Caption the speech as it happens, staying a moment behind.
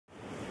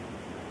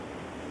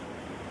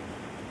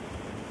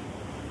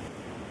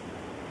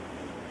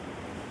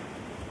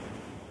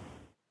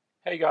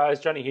Hey guys,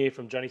 Johnny here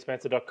from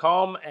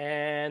johnnyspencer.com,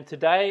 and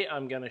today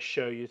I'm going to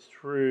show you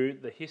through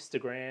the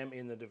histogram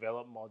in the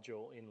develop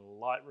module in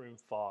Lightroom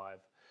 5.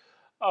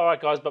 Alright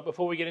guys, but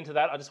before we get into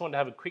that, I just wanted to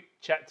have a quick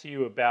chat to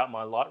you about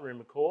my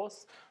Lightroom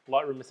course,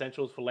 Lightroom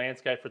Essentials for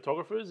Landscape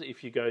Photographers.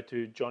 If you go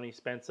to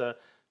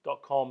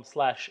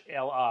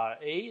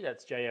johnnyspencer.com/LRE,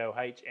 that's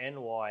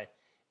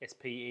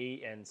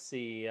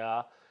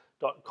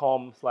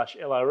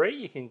JOHNYSPENCER.com/LRE,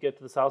 you can get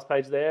to the sales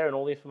page there and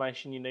all the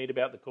information you need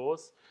about the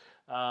course.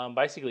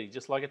 Basically,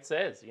 just like it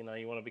says, you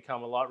want to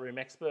become a Lightroom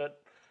expert.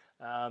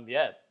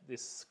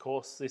 This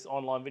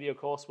online video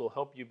course will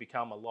help you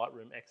become a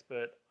Lightroom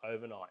expert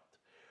overnight.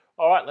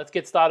 All right, let's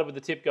get started with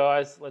the tip,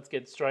 guys. Let's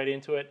get straight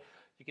into it.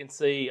 You can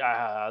see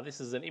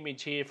this is an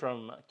image here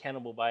from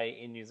Cannibal Bay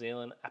in New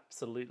Zealand.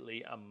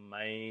 Absolutely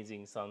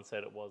amazing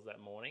sunset it was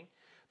that morning.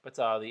 But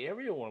the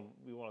area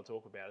we want to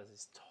talk about is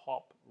this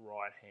top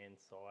right-hand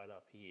side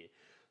up here.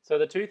 So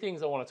the two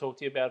things I want to talk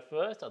to you about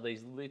first are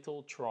these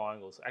little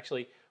triangles.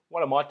 Actually,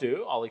 what I might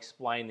do, I'll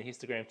explain the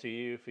histogram to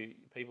you for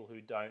people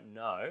who don't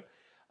know.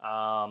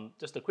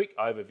 Just a quick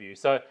overview.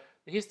 So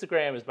the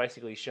histogram is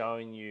basically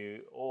showing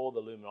you all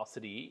the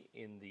luminosity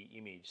in the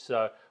image.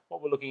 So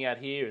what we're looking at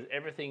here is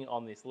everything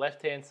on this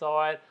left-hand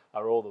side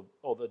are all the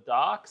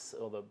darks,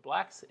 or the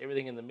blacks.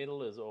 Everything in the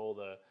middle is all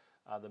the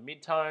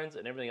mid-tones,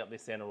 and everything up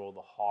this end are all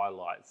the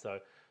highlights.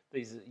 So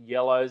these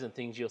yellows and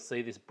things, you'll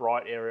see this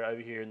bright area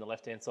over here in the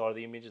left-hand side of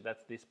the image.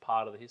 That's this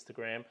part of the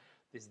histogram.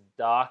 This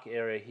dark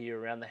area here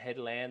around the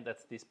headland,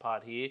 that's this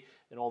part here.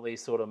 And all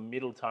these sort of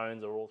middle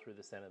tones are all through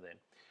the center then.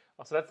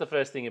 So that's the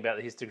first thing about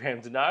the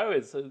histogram to know,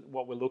 is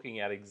what we're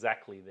looking at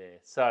exactly there.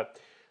 So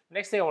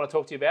next thing I want to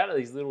talk to you about are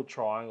these little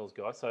triangles,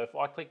 guys. So if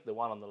I click the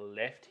one on the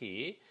left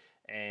here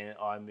and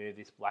I move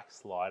this black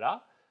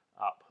slider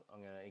up, I'm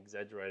going to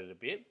exaggerate it a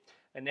bit.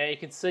 And now you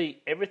can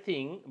see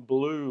everything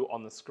blue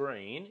on the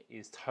screen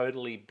is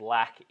totally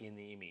black in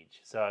the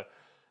image. So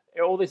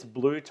all this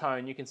blue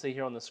tone you can see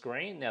here on the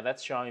screen, now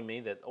that's showing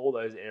me that all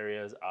those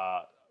areas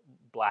are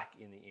black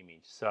in the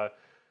image. So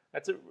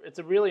it's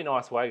a really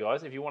nice way,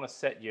 guys. If you want to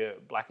set your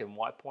black and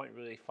white point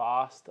really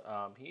fast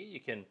here, you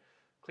can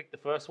click the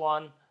first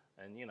one,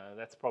 and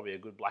that's probably a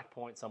good black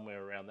point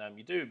somewhere around them.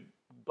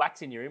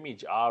 Blacks in your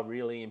image are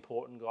really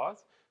important,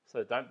 guys.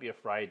 So don't be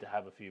afraid to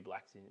have a few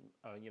blacks in,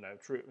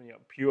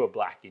 pure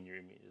black in your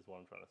image is what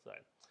I'm trying to say.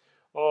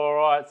 All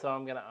right, so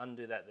I'm going to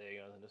undo that there,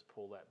 guys, and just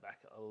pull that back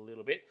a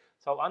little bit.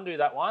 So I'll undo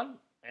that one,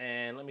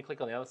 and let me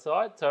click on the other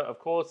side. So, of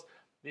course,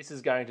 this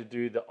is going to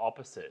do the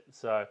opposite.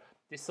 So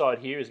this side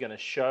here is going to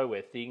show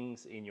where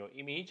things in your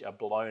image are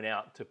blown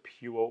out to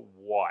pure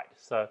white.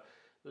 So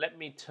let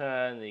me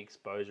turn the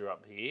exposure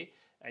up here,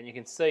 and you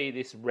can see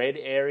this red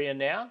area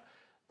now.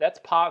 That's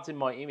parts in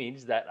my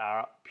image that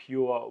are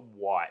pure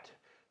white.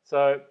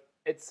 So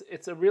these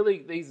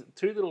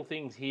two little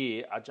things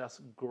here are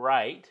just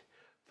great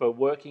for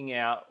working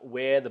out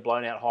where the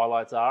blown out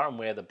highlights are and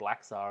where the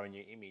blacks are in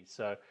your image.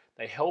 So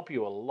they help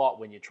you a lot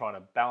when you're trying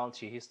to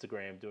balance your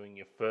histogram, doing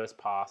your first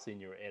pass in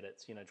your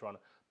edits, trying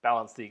to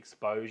balance the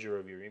exposure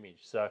of your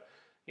image. So,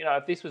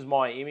 if this was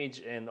my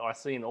image and I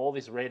seen all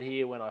this red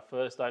here when I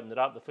first opened it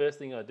up, the first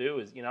thing I do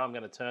is, I'm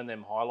going to turn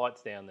them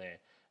highlights down there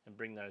and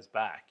bring those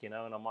back, and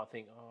I might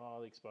think,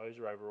 oh, the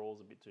exposure overall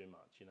is a bit too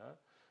much,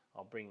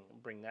 I'll bring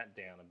that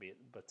down a bit.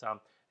 But and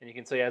you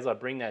can see as I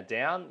bring that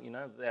down,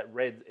 that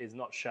red is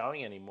not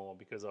showing anymore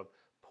because I've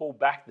pulled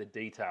back the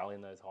detail in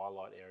those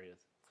highlight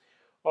areas.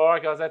 All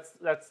right, guys,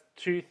 that's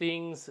two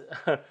things.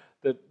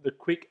 the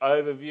quick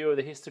overview of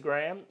the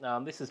histogram.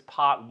 This is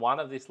part one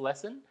of this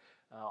lesson.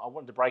 I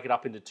wanted to break it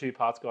up into two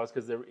parts, guys,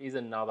 because there is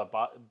another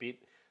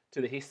bit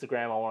to the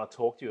histogram I want to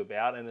talk to you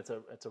about, and it's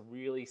a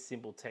really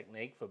simple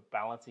technique for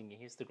balancing your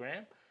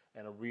histogram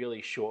and a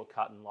really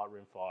shortcut in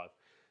Lightroom 5.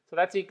 So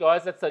that's it,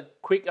 guys. That's a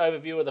quick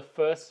overview of the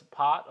first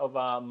part of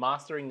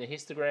mastering the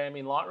histogram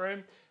in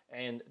Lightroom.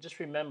 And just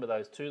remember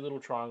those two little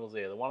triangles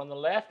there. The one on the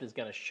left is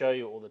going to show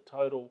you all the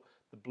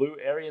blue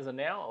areas are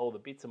now, all the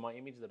bits of my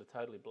image that are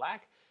totally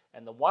black.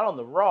 And the one on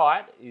the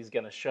right is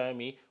going to show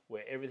me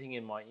where everything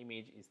in my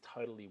image is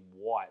totally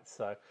white.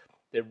 So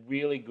they're a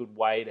really good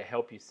way to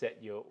help you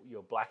set your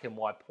black and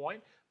white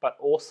point, but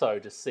also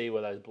to see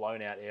where those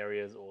blown out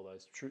areas or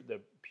the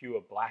pure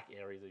black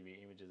areas of your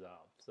images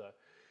are. So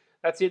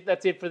that's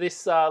it for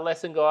this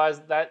lesson, guys.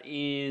 That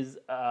is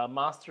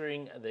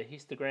mastering the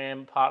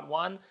histogram part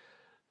one.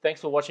 Thanks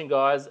for watching,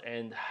 guys,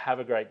 and have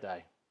a great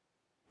day.